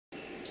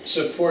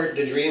support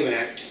the DREAM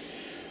Act,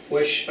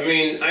 which, I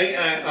mean, I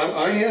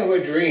have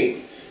a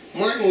dream.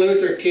 Martin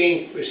Luther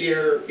King was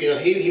here, you know,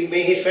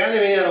 his family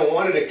may not have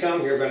wanted to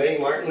come here, but I think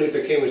Martin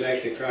Luther King was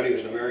actually proud he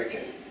was an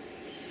American.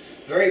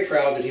 Very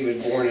proud that he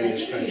was born in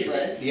this country. He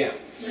was. Yeah.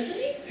 Wasn't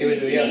he? He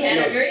was, yeah, he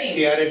had a dream.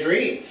 He had a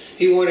dream.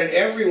 He wanted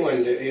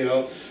everyone to, you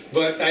know,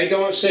 but I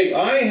don't say,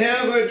 I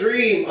have a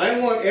dream. I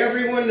want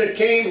everyone that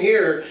came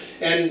here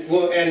and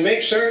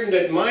make certain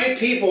that my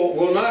people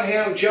will not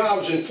have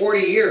jobs in 40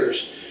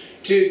 years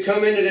to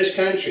come into this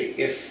country.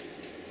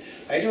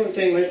 I don't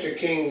think Mr.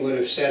 King would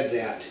have said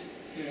that.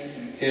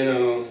 Mm-hmm. You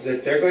know,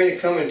 that they're going to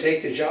come and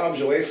take the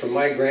jobs away from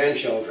my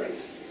grandchildren.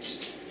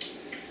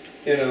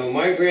 You know,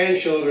 my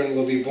grandchildren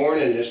will be born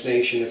in this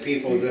nation, the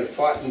people that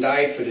fought and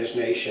died for this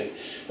nation.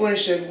 When I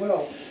said,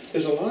 well,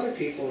 there's a lot of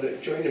people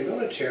that join the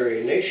military,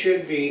 and they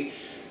should be,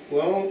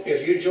 well,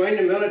 if you join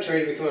the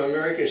military to become an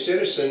American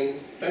citizen,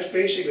 that's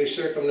basically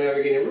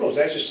circumnavigating the rules.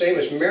 That's the same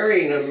as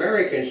marrying an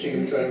American so you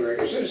can become an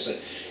American citizen.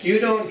 You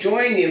don't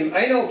join them.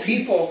 I know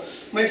people,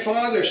 my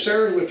father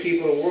served with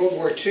people in World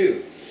War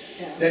II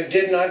that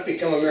did not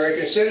become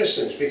American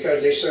citizens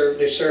because they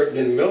served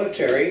in the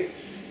military.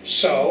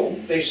 So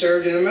they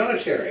served in the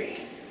military.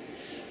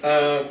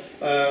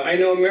 I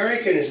know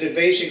Americans that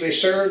basically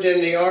served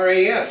in the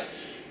RAF.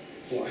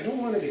 Well, I don't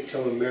want to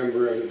become a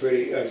member of the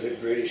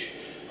British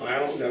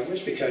Isle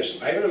governments because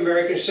I'm an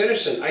American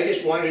citizen. I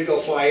just wanted to go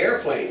fly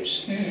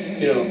airplanes.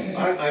 You know,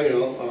 I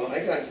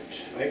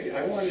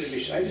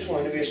just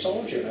wanted to be a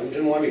soldier. I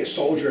didn't want to be a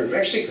soldier in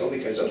Mexico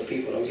because those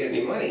people don't get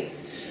any money,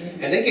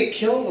 and they get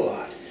killed a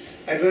lot.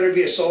 I'd rather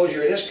be a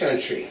soldier in this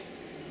country.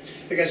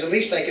 Because at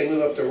least I can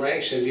move up the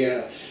ranks and be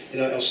a, you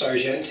know, el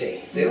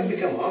sargente. They don't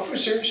become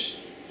officers.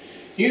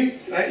 You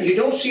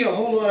don't see a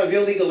whole lot of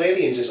illegal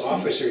aliens as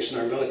officers in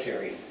our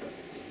military.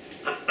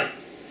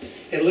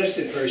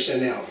 Enlisted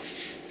personnel.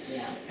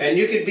 Yeah. And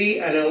you could be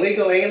an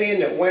illegal alien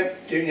that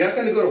you're not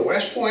going to go to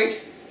West Point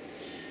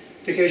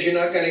because you're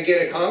not going to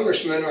get a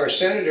congressman or a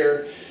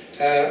senator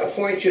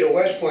appoint you to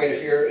West Point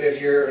if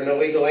you're an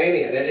illegal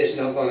alien. That is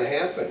not going to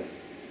happen.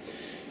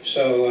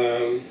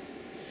 So.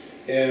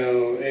 You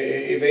know,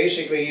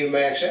 basically you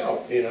max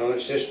out, you know,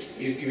 it's just,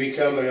 you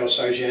become an el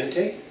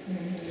sargente,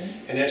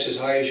 and that's as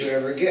high as you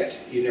ever get.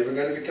 You're never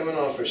going to become an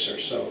officer.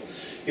 So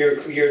your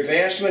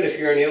advancement, if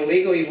you're an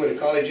illegal, even with a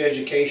college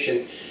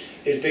education,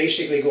 is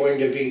basically going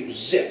to be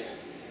zip.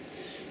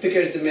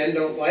 Because the men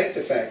don't like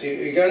the fact.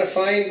 You're going to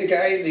find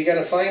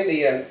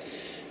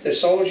the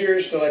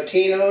soldiers, the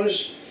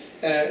Latinos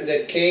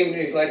that came,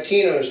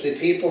 the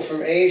people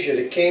from Asia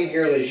that came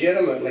here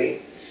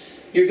legitimately,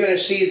 you're going to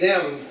see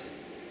them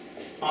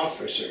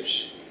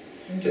officers.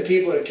 The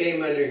people that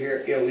came under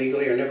here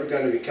illegally are never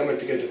going to become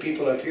it because the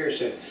people up here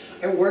said,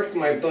 I worked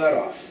my butt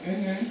off.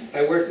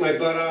 I worked my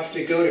butt off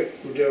to go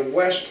to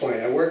West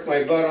Point. I worked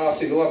my butt off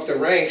to go up the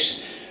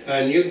ranks,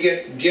 and you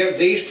give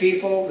these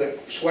people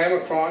that swam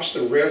across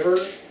the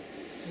river,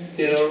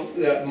 you know,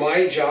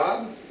 my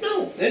job?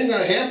 No, that ain't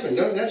going to happen.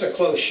 No, that's a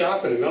closed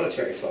shop in the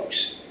military,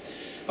 folks.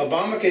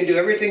 Obama can do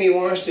everything he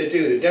wants to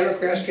do. The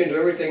Democrats can do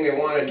everything they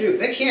want to do.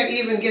 They can't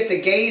even get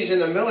the gays in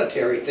the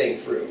military thing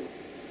through.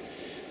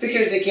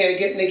 Because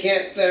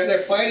they're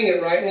fighting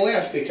it right and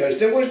left because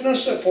there was no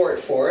support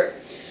for it.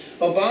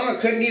 Obama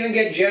couldn't even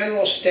get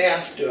general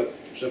staff to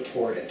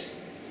support it.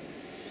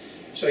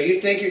 So you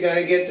think you're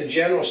going to get the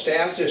general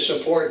staff to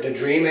support the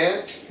DREAM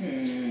Act?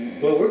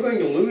 Well, we're going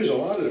to lose a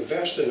lot of the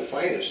best and the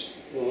finest.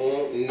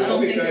 Well, no, I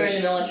don't think they're in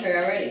the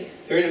military already.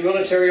 They're in the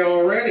military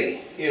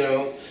already, you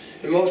know.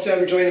 And most of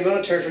them joined the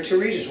military for two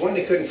reasons. One,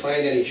 they couldn't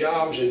find any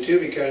jobs, and two,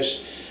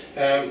 because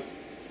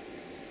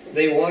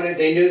they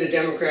knew the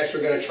Democrats were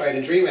going to try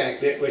the DREAM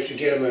Act, which would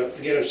get them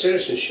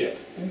citizenship.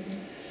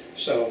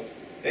 So,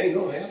 it ain't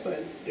going to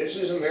happen. This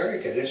is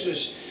America.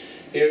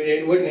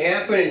 It wouldn't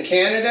happen in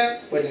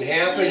Canada, wouldn't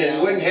happen in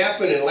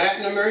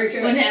Latin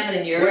America. Wouldn't happen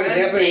in Europe, wouldn't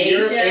happen in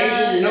Europe,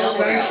 Asia,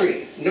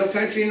 no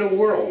country in the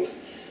world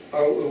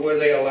where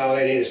they allow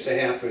any of this to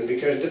happen,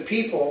 because the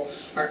people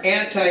are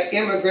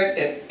anti-immigrant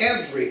in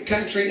every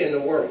country in the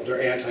world.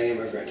 They're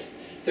anti-immigrant.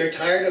 They're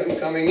tired of them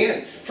coming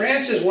in.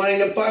 France is wanting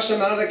to bus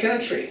them out of the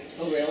country.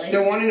 Oh, really?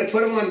 They're wanting to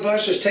put them on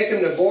buses, take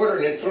them to the border,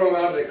 and then throw them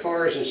out of the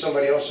cars in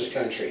somebody else's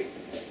country.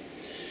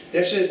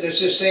 This is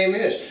the same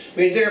as. I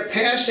mean, they're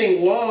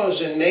passing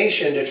laws in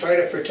nation to try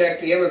to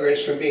protect the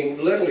immigrants from being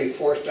literally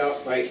forced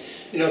out by,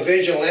 you know,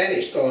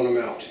 vigilantes throwing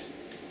them out.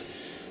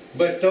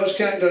 But those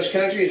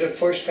countries, of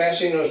course,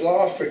 passing those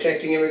laws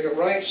protecting immigrant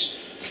rights,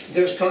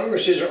 those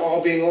Congresses are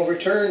all being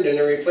overturned and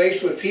they're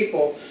replaced with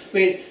people. I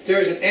mean,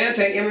 there's an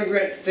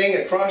anti-immigrant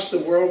thing across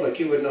the world like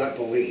you would not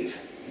believe.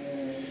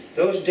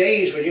 Those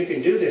days when you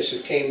can do this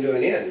have came to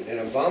an end, and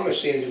Obama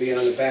seems to be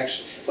on the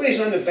well,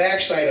 he's on the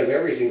backside of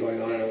everything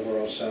going on in the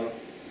world. So,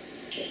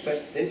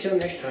 but until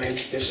next time,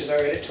 this is our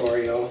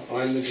editorial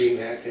on the DREAM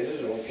Act. This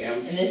is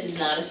Oldecam. And this is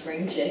not a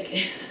spring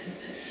chick.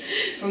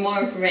 For more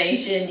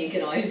information, you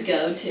can always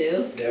go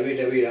to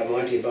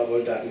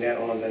www.montybubbles.net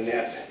on the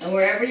net. And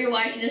wherever you're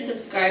watching us,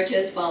 subscribe to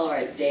us, follow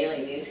our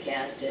daily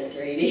newscast in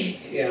 3D.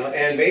 Yeah,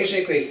 and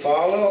basically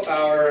follow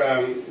our,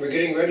 we're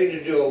getting ready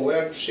to do a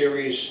web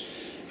series,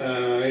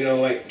 you know,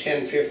 like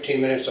 10-15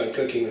 minutes on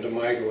cooking with the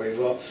microwave.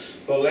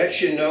 We'll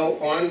let you know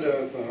on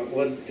the,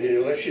 we'll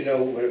let you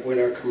know with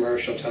our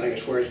commercial telling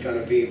us where it's going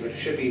to be, but it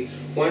should be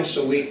once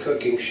a week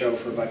cooking show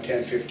for about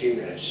 10-15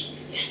 minutes.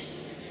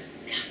 Yes.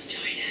 Come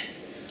join us.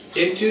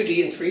 In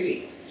 2D and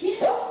 3D. Yes.